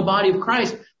people in the body of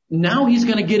Christ. Now he's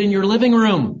going to get in your living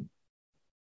room.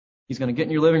 He's going to get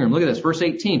in your living room. Look at this, verse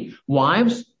 18.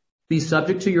 Wives, be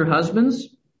subject to your husbands,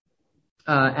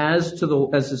 as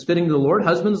is fitting to the Lord.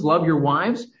 Husbands, love your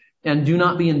wives, and do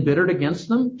not be embittered against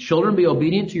them. Children, be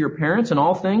obedient to your parents in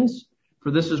all things, for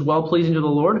this is well-pleasing to the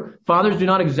Lord. Fathers, do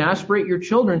not exasperate your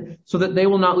children, so that they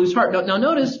will not lose heart. Now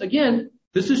notice, again,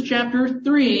 this is chapter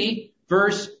 3,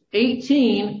 verse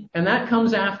 18, and that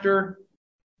comes after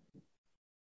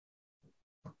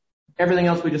everything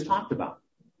else we just talked about.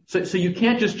 So you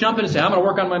can't just jump in and say, I'm going to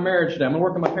work on my marriage today. I'm going to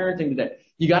work on my parenting today.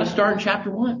 You got to start in chapter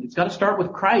 1. It's got to start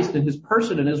with Christ and His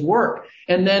person and His work.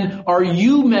 And then, are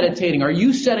you meditating? Are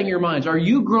you setting your minds? Are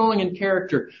you growing in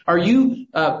character? Are you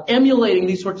emulating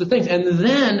these sorts of things? And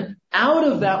then, out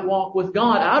of that walk with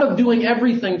God, out of doing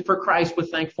everything for Christ with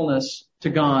thankfulness to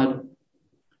God,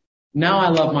 now I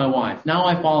love my wife. Now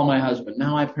I follow my husband.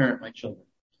 Now I parent my children.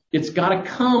 It's got to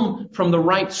come from the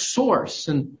right source.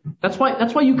 And that's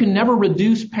why you can never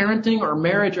reduce parenting or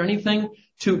marriage or anything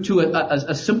to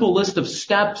a simple list of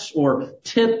steps or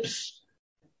tips.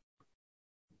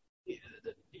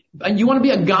 And you want to be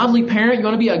a godly parent, you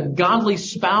want to be a godly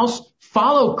spouse,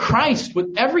 follow Christ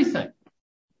with everything.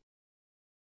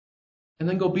 And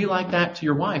then go be like that to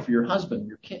your wife or your husband,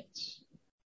 your kids.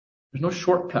 There's no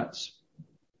shortcuts.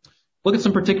 Look at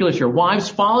some particulars here. Wives,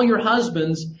 follow your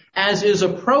husbands as is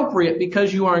appropriate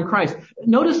because you are in Christ.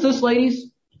 Notice this,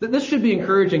 ladies. This should be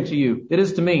encouraging to you. It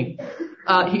is to me.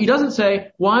 He doesn't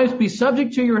say, wives, be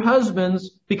subject to your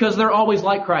husbands because they're always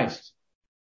like Christ.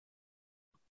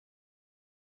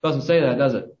 Doesn't say that,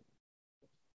 does it?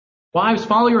 Wives,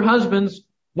 follow your husbands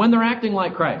when they're acting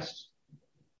like Christ.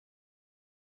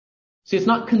 See, it's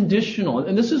not conditional.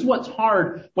 And this is what's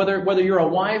hard, whether you're a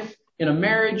wife in a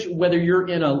marriage, whether you're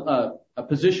in a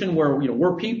position where,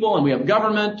 we're people and we have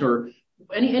government or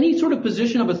any sort of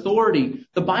position of authority,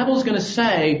 the Bible is going to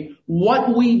say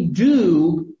what we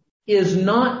do is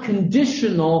not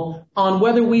conditional on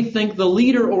whether we think the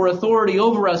leader or authority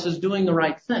over us is doing the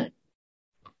right thing.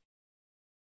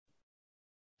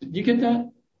 Did you get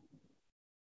that?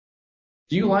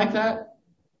 Do you like that?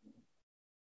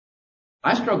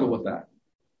 I struggle with that.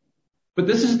 But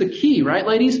this is the key, right,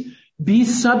 ladies? Be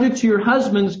subject to your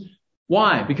husbands.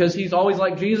 Why? Because he's always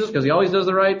like Jesus? Because he always does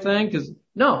the right thing?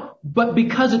 No, but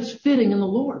because it's fitting in the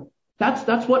Lord.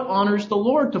 That's what honors the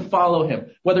Lord, to follow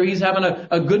him. Whether he's having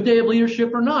a good day of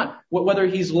leadership or not. Whether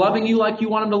he's loving you like you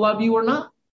want him to love you or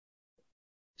not.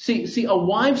 See, a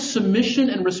wife's submission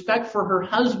and respect for her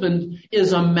husband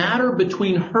is a matter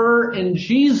between her and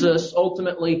Jesus,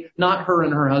 ultimately, not her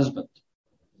and her husband.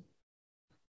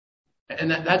 And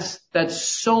that's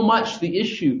so much the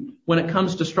issue when it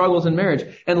comes to struggles in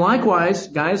marriage. And likewise,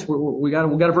 guys, we got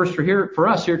a verse for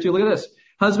us here too. Look at this.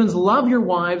 Husbands, love your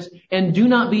wives and do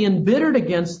not be embittered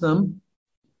against them.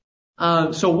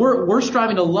 So we're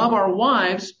striving to love our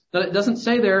wives. Now, it doesn't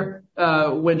say there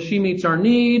when she meets our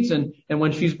needs and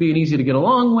when she's being easy to get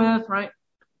along with, right?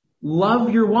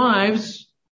 Love your wives.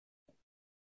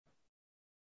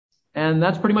 And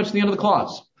that's pretty much the end of the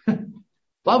clause.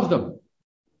 Love them.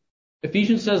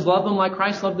 Ephesians says, love them like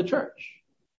Christ loved the church.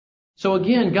 So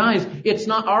again, guys, it's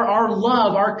not our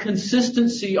love, our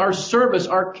consistency, our service,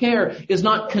 our care is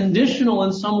not conditional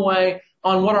in some way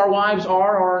on what our wives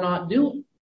are or are not doing.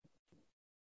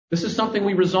 This is something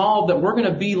we resolve that we're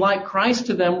going to be like Christ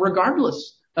to them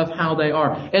regardless of how they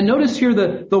are. And notice here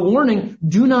the warning,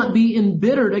 do not be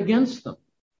embittered against them.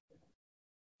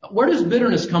 Where does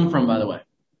bitterness come from, by the way?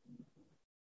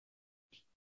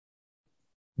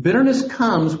 Bitterness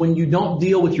comes when you don't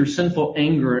deal with your sinful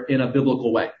anger in a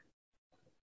biblical way.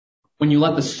 When you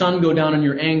let the sun go down in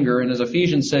your anger, and as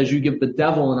Ephesians says, you give the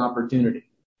devil an opportunity.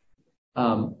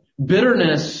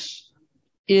 Bitterness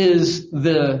is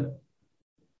the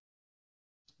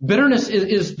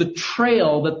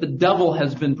trail that the devil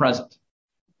has been present.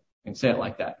 I can say it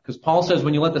like that. Because Paul says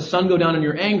when you let the sun go down in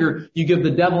your anger, you give the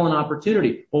devil an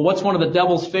opportunity. Well, what's one of the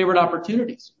devil's favorite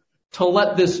opportunities? To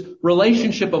let this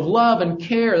relationship of love and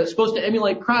care that's supposed to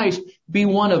emulate Christ be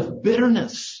one of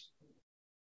bitterness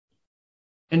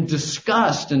and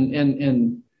disgust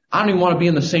and I don't even want to be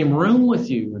in the same room with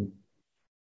you. And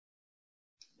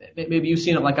maybe you've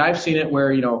seen it like I've seen it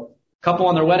where, a couple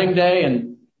on their wedding day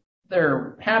and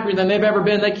they're happier than they've ever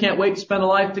been. They can't wait to spend a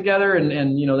life together and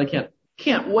they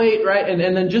can't wait, right? And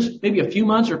then just maybe a few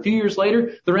months or a few years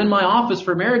later, they're in my office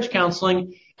for marriage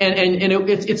counseling and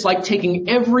it's like taking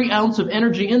every ounce of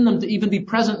energy in them to even be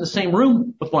present in the same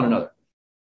room with one another.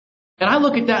 And I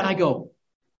look at that and I go,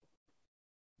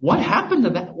 what happened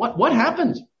to that? What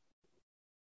happened?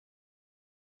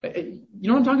 You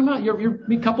know what I'm talking about? You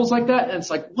meet couples like that and it's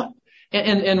like, what?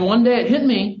 And one day it hit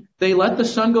me. They let the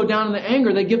sun go down in the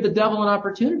anger. They give the devil an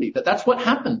opportunity. That's what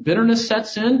happened. Bitterness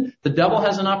sets in. The devil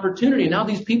has an opportunity. Now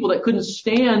these people that couldn't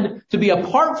stand to be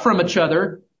apart from each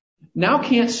other now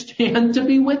can't stand to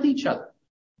be with each other.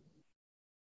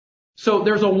 So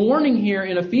there's a warning here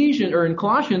in Ephesians or in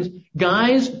Colossians.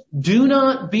 Guys, do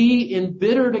not be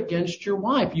embittered against your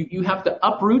wife. You have to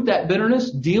uproot that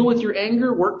bitterness, deal with your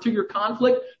anger, work through your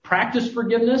conflict, practice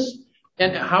forgiveness.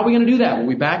 And how are we going to do that? Well,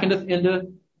 we back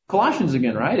into Colossians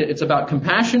again, right? It's about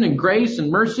compassion and grace and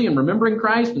mercy and remembering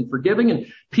Christ and forgiving and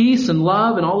peace and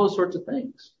love and all those sorts of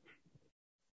things.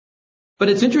 But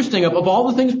it's interesting, of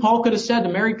all the things Paul could have said to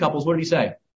married couples, what did he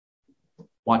say?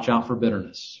 Watch out for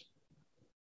bitterness.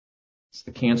 It's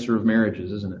the cancer of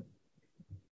marriages, isn't it?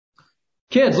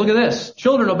 Kids, look at this.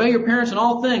 Children, obey your parents in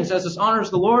all things as this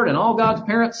honors the Lord, and all God's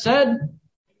parents said,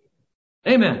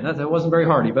 amen. That wasn't very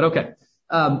hearty, but okay.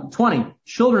 20,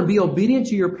 children, be obedient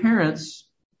to your parents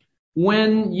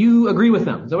when you agree with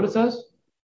them. Is that what it says?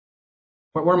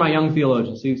 Where are my young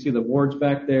theologians? See the Wards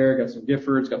back there, got some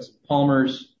Giffords, got some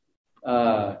Palmers,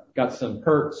 got some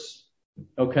Hertz,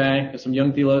 okay, got some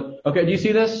young theologians. Okay, do you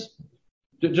see this?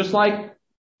 Just like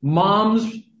mom's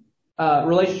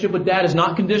relationship with dad is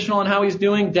not conditional on how he's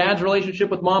doing, dad's relationship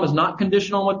with mom is not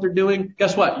conditional on what they're doing.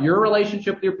 Guess what? Your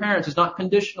relationship with your parents is not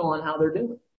conditional on how they're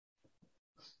doing.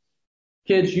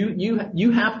 Kids,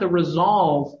 you have to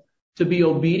resolve to be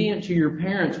obedient to your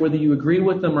parents, whether you agree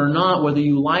with them or not, whether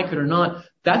you like it or not.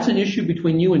 That's an issue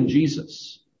between you and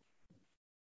Jesus.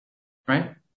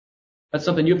 Right? That's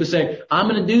something you have to say, I'm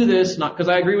going to do this, not because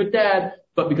I agree with dad,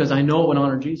 but because I know it would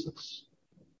honor Jesus.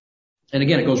 And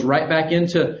again, it goes right back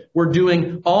into we're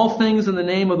doing all things in the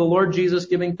name of the Lord Jesus,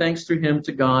 giving thanks through him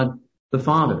to God the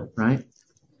Father, right?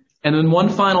 And then one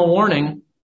final warning.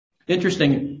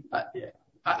 Interesting.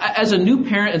 As a new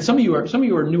parent, and some of you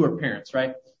are newer parents,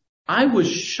 right? I was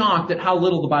shocked at how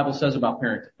little the Bible says about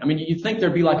parenting. I mean, you'd think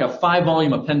there'd be like a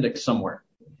 5-volume appendix somewhere,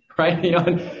 right? You know,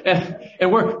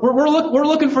 and we're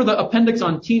looking for the appendix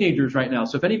on teenagers right now.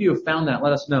 So if any of you have found that,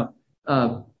 let us know.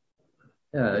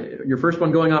 Your first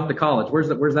one going off to college. Where's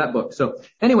that book? So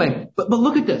anyway, but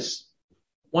look at this.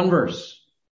 One verse.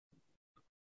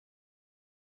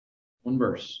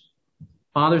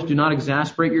 Fathers, do not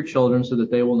exasperate your children so that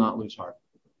they will not lose heart.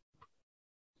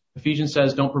 Ephesians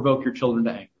says, don't provoke your children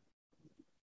to anger.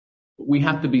 We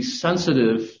have to be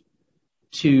sensitive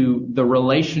to the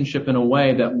relationship in a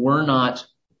way that we're not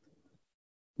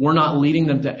leading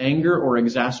them to anger or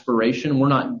exasperation. We're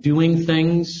not doing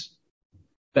things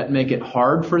that make it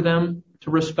hard for them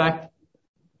to respect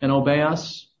and obey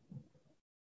us.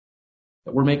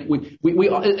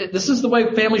 This is the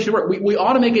way families should work. We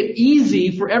ought to make it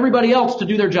easy for everybody else to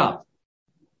do their job,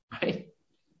 right?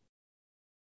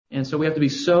 And so we have to be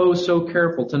so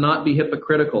careful to not be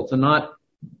hypocritical,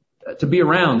 to be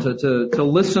around, to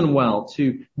listen well,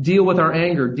 to deal with our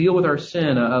anger, deal with our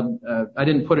sin. I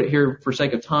didn't put it here for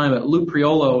sake of time, but Luke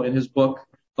Priolo in his book,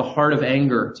 The Heart of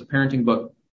Anger, it's a parenting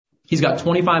book. He's got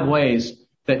 25 ways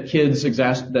that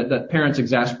that parents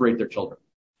exasperate their children.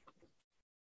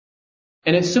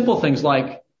 And it's simple things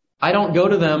like, I don't go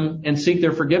to them and seek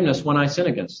their forgiveness when I sin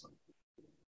against them.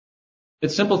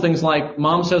 It's simple things like,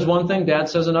 mom says one thing, dad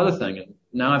says another thing, and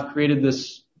now I've created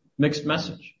this mixed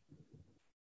message.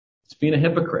 It's being a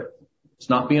hypocrite. It's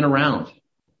not being around.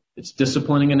 It's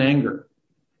disciplining in anger.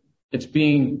 It's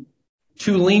being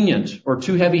too lenient or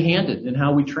too heavy-handed in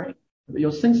how we train. You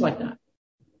know, things like that.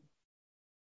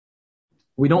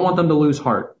 We don't want them to lose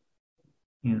heart.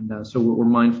 And so we're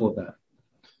mindful of that.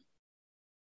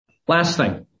 Last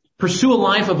thing, pursue a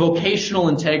life of vocational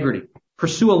integrity.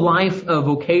 Pursue a life of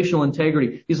vocational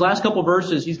integrity. These last couple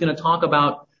verses, he's going to talk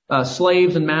about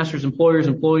slaves and masters, employers,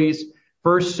 employees.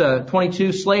 Verse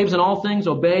 22, slaves in all things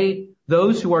obey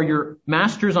those who are your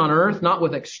masters on earth, not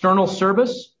with external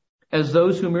service as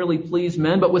those who merely please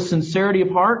men, but with sincerity of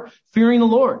heart, fearing the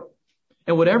Lord.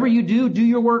 And whatever you do, do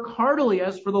your work heartily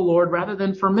as for the Lord rather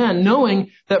than for men,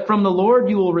 knowing that from the Lord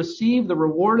you will receive the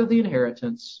reward of the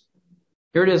inheritance.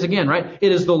 Here it is again, right?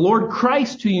 It is the Lord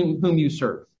Christ whom you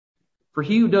serve. For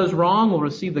he who does wrong will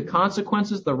receive the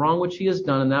consequences of the wrong which he has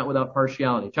done, and that without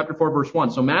partiality. Chapter 4, verse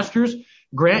 1. So masters,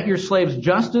 grant your slaves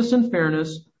justice and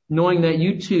fairness, knowing that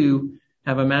you too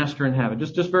have a master in heaven.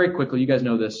 Just very quickly, you guys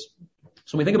know this.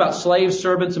 So when we think about slaves,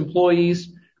 servants,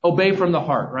 employees, obey from the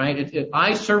heart, right? If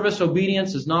eye service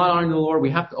obedience is not honoring the Lord, we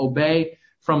have to obey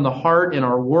from the heart in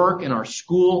our work, in our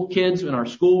school, kids, in our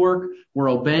schoolwork. We're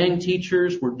obeying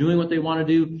teachers. We're doing what they want to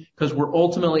do because we're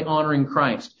ultimately honoring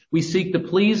Christ. We seek to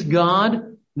please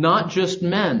God, not just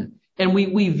men. And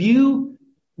we view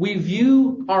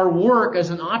our work as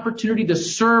an opportunity to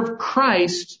serve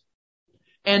Christ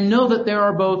and know that there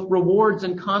are both rewards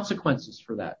and consequences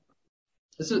for that.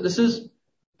 This is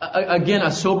again,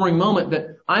 a sobering moment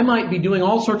that I might be doing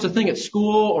all sorts of things at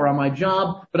school or on my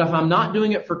job, but if I'm not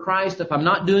doing it for Christ, if I'm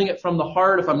not doing it from the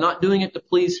heart, if I'm not doing it to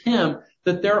please Him,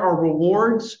 that there are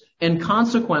rewards and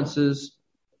consequences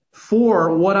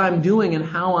for what I'm doing and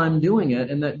how I'm doing it,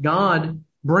 and that God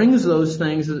brings those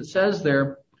things, as it says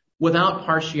there, without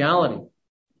partiality.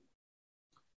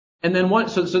 And then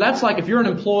what? So that's like if you're an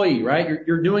employee, right?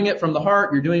 You're doing it from the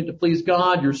heart, you're doing it to please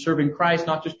God, you're serving Christ,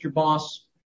 not just your boss.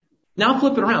 Now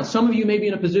flip it around. Some of you may be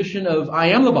in a position of, I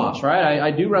am the boss, right?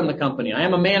 I do run the company. I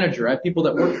am a manager. I have people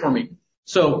that work for me.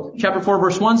 So chapter 4,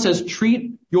 verse 1 says,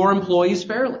 treat your employees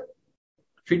fairly.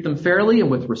 Treat them fairly and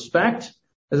with respect.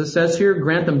 As it says here,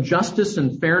 grant them justice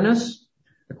and fairness.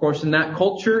 Of course, in that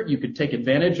culture, you could take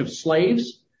advantage of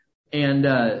slaves and,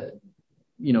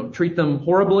 treat them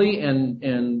horribly.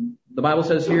 And the Bible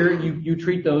says here, you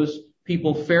treat those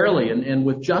people fairly and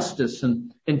with justice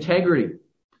and integrity,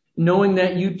 knowing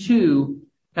that you too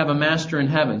have a master in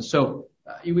heaven. So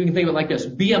we can think of it like this.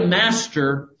 Be a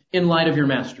master in light of your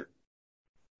master.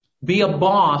 Be a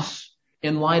boss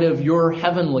in light of your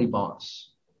heavenly boss,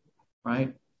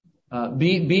 right?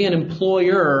 Be an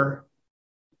employer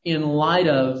in light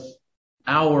of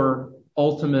our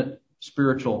ultimate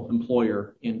spiritual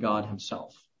employer in God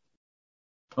Himself.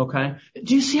 Okay?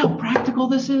 Do you see how practical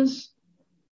this is?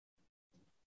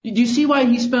 Do you see why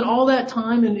he spent all that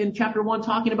time in chapter 1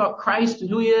 talking about Christ and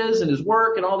who He is and His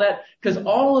work and all that? Because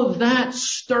all of that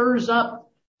stirs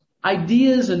up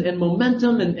ideas and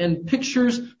momentum and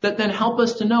pictures that then help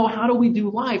us to know how do we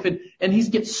do life. And he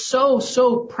gets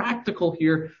so practical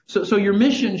here. So your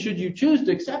mission, should you choose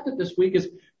to accept it this week, is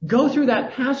go through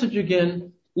that passage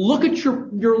again. Look at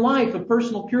your life of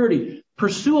personal purity.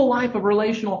 Pursue a life of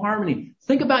relational harmony.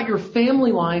 Think about your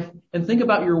family life and think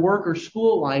about your work or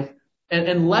school life.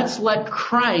 And let's let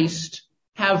Christ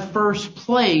have first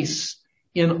place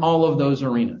in all of those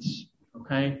arenas.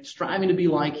 Okay? Striving to be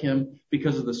like Him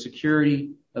because of the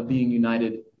security of being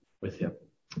united with Him.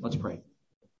 Let's pray.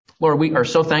 Lord, we are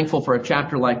so thankful for a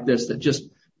chapter like this that just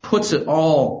puts it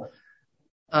all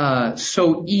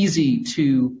so easy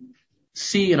to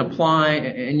see and apply,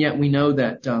 and yet we know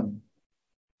that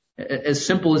as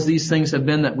simple as these things have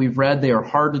been that we've read, they are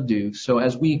hard to do. So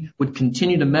as we would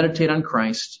continue to meditate on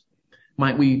Christ,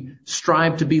 might we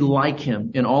strive to be like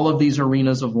Him in all of these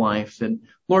arenas of life. And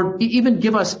Lord, even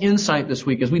give us insight this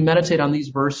week as we meditate on these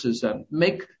verses.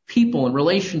 Make people and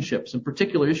relationships and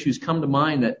particular issues come to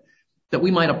mind that we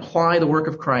might apply the work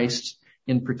of Christ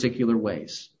in particular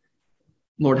ways.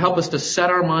 Lord, help us to set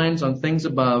our minds on things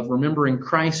above, remembering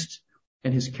Christ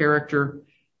and His character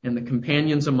and the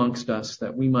companions amongst us,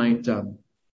 that we might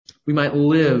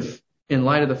live in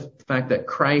light of the fact that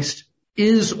Christ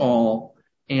is all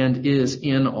and is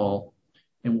in all,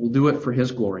 and we'll do it for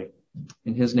His glory.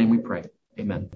 In His name we pray. Amen.